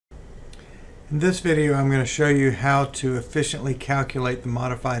In this video, I'm going to show you how to efficiently calculate the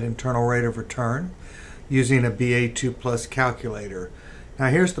modified internal rate of return using a BAII Plus calculator. Now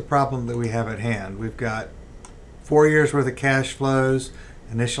here's the problem that we have at hand. We've got 4 years worth of cash flows,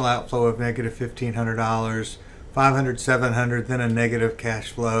 initial outflow of negative $1,500, $500, $700, then a negative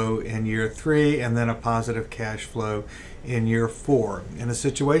cash flow in year 3, and then a positive cash flow in year 4. In a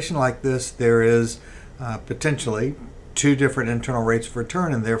situation like this, there is potentially two different internal rates of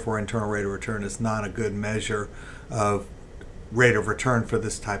return, and therefore internal rate of return is not a good measure of rate of return for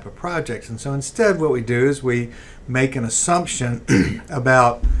this type of projects. And so instead what we do is we make an assumption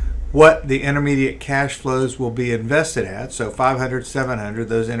about what the intermediate cash flows will be invested at. So 500, 700,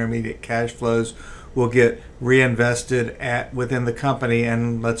 those intermediate cash flows will get reinvested at within the company,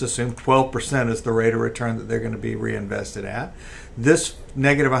 and let's assume 12% is the rate of return that they're going to be reinvested at. This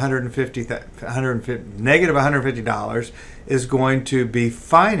negative $150 is going to be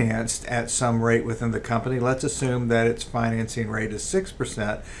financed at some rate within the company. Let's assume that its financing rate is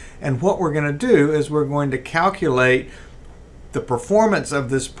 6%. And what we're going to do is we're going to calculate the performance of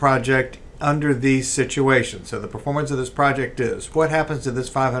this project under these situations. So the performance of this project is, what happens to this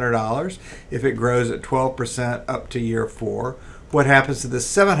 $500 if it grows at 12% up to year 4? What happens to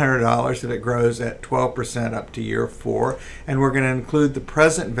this $700 if it grows at 12% up to year 4? And we're going to include the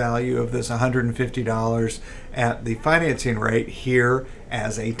present value of this $150 at the financing rate here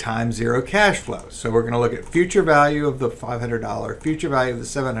as a time zero cash flow. So we're going to look at future value of the $500, future value of the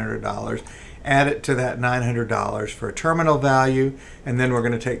 $700, add it to that $900 for a terminal value, and then we're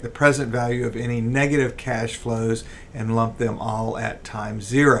going to take the present value of any negative cash flows and lump them all at time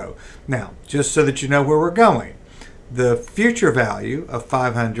zero. Now, just so that you know where we're going, the future value of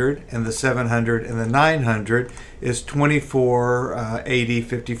 500 and the 700 and the 900 is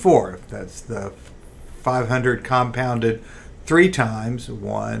 2480.54. That's the 500 compounded 3 times,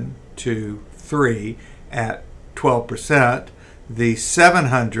 1, 2, 3 at 12%. The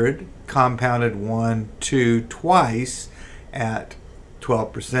 700 compounded 1, 2 twice at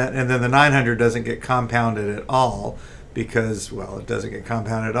 12%, and then the 900 doesn't get compounded at all because, well, it doesn't get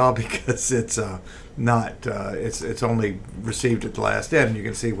compounded at all because it's it's only received at the last end. You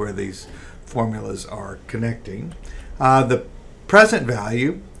can see where these formulas are connecting. The present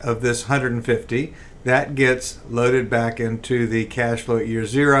value of this 150, that gets loaded back into the cash flow at year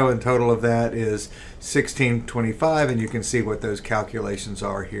 0, and total of that is 1625, and you can see what those calculations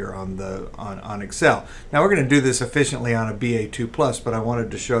are here on Excel. Now we're going to do this efficiently on a BAII Plus, but I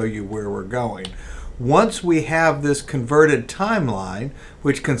wanted to show you where we're going. Once we have this converted timeline,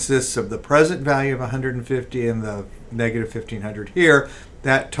 which consists of the present value of 150 and the negative 1500 here,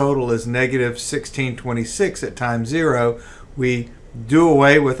 that total is negative 1626 at time 0. We do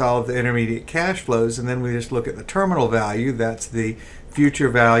away with all of the intermediate cash flows, and then we just look at the terminal value. That's the future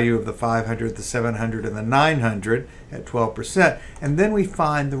value of the 500, the 700, and the 900 at 12%. And then we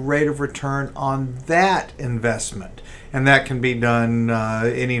find the rate of return on that investment. And that can be done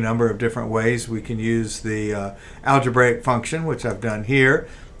any number of different ways. We can use the algebraic function, which I've done here,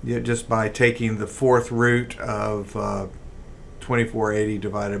 just by taking the 4th root of 2480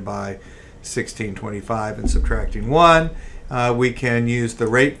 divided by 1625 and subtracting 1. We can use the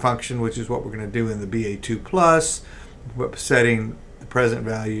rate function, which is what we're going to do in the BAII Plus, setting the present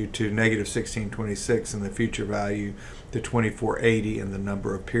value to negative 1626 and the future value to 2480 and the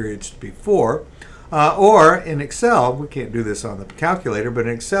number of periods to be 4. Or in Excel, we can't do this on the calculator, but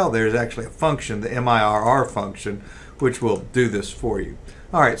in Excel there's actually a function, the MIRR function, which will do this for you.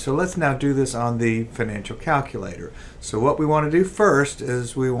 All right, so let's now do this on the financial calculator. So what we want to do first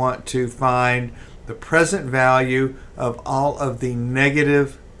is we want to find the present value of all of the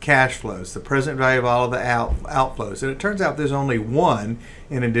negative cash flows, the present value of all of the outflows. And it turns out there's only one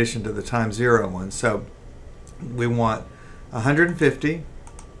in addition to the time 0 one. So we want 150,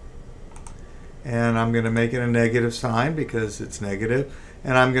 and I'm going to make it a negative sign because it's negative.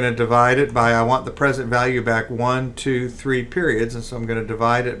 And I'm going to divide it by, I want the present value back 1, 2, 3 periods. And so I'm going to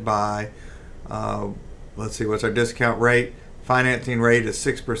divide it by, let's see, what's our discount rate? Financing rate is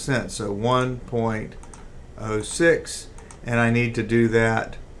 6%, so 1.06, and I need to do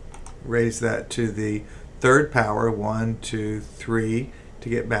that, raise that to the 3rd power, 1, 2, 3, to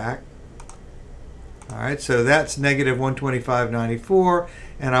get back. All right, so that's negative 125.94,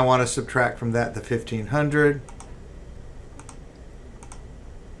 and I want to subtract from that the 1500.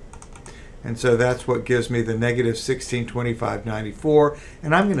 And so that's what gives me the negative 1625.94,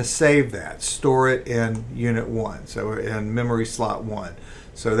 and I'm going to save that, store it in unit 1, so in memory slot 1.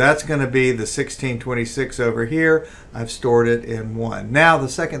 So that's going to be the 1626 over here. I've stored it in 1. Now the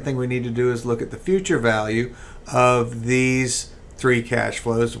second thing we need to do is look at the future value of these 3 cash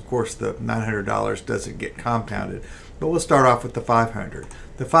flows. Of course, the $900 doesn't get compounded, but we'll start off with the $500.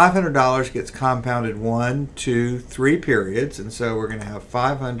 The $500 gets compounded 1, 2, 3 periods, and so we're going to have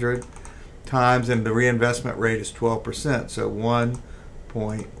 500 times, and the reinvestment rate is 12%, so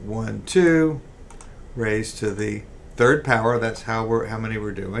 1.12 raised to the third power, that's how many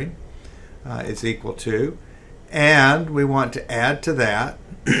we're doing, is equal to, and we want to add to that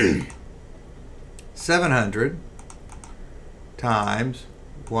 700 times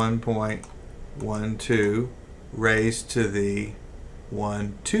 1.12 raised to the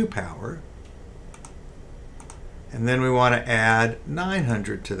 1/2 power, and then we want to add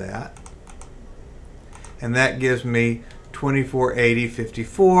 900 to that, and that gives me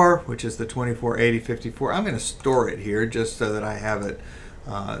 2480.54, which is the 2480.54. I'm going to store it here just so that I have it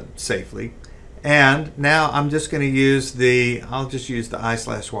safely. And now I'm just going to use I'll just use the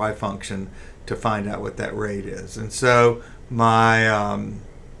I/Y function to find out what that rate is. And so my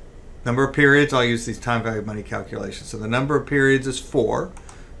number of periods, I'll use these time value of money calculations. So the number of periods is 4.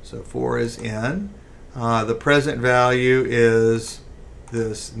 So 4 is in. The present value is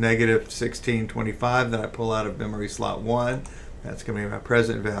this negative 1625 that I pull out of memory slot 1. That's going to be my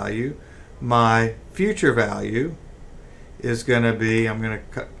present value. My future value is going to be, I'm going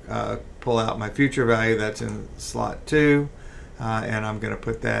to pull out my future value that's in slot 2, and I'm going to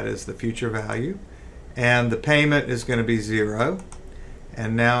put that as the future value. And the payment is going to be 0.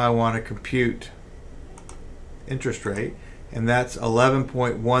 And now I want to compute interest rate, and that's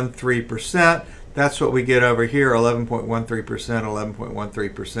 11.13%. That's what we get over here, 11.13%,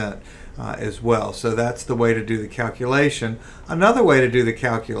 11.13% as well. So that's the way to do the calculation. Another way to do the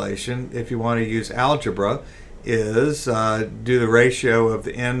calculation, if you want to use algebra, is do the ratio of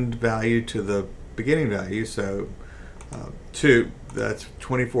the end value to the beginning value. So 2, that's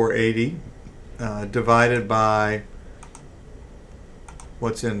 2480 divided by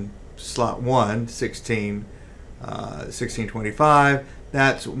what's in slot 1, 1625.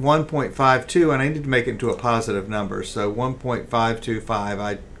 That's 1.52, and I need to make it into a positive number. So 1.525,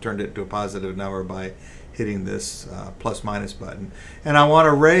 I turned it into a positive number by hitting this plus minus button. And I want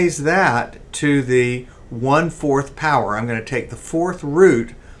to raise that to the 1/4 power. I'm going to take the 4th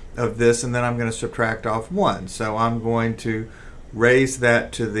root of this, and then I'm going to subtract off 1. So I'm going to raise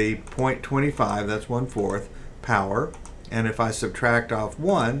that to the 0.25, that's 1/4 power. And if I subtract off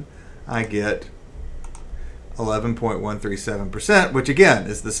 1, I get 11.137%, which again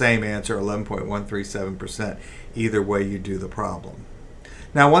is the same answer, 11.137%, either way you do the problem.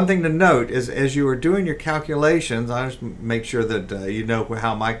 Now, one thing to note is as you are doing your calculations, I just make sure that you know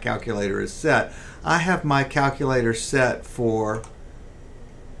how my calculator is set. I have my calculator set for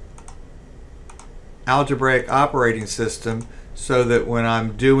algebraic operating system so that when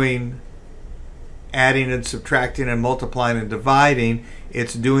I'm doing adding and subtracting and multiplying and dividing,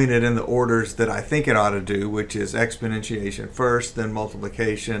 it's doing it in the orders that I think it ought to do, which is exponentiation first, then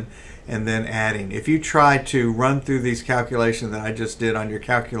multiplication, and then adding. If you try to run through these calculations that I just did on your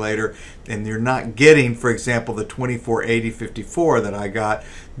calculator and you're not getting, for example, the 2480.54 that I got,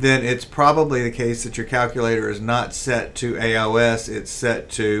 then it's probably the case that your calculator is not set to AOS, it's set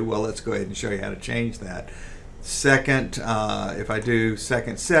to, well, let's go ahead and show you how to change that. Second, if I do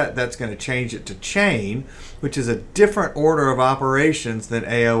second set, that's going to change it to chain, which is a different order of operations than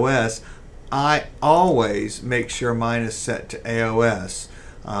AOS. I always make sure mine is set to AOS,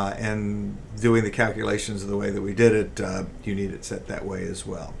 and doing the calculations the way that we did it, you need it set that way as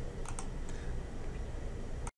well.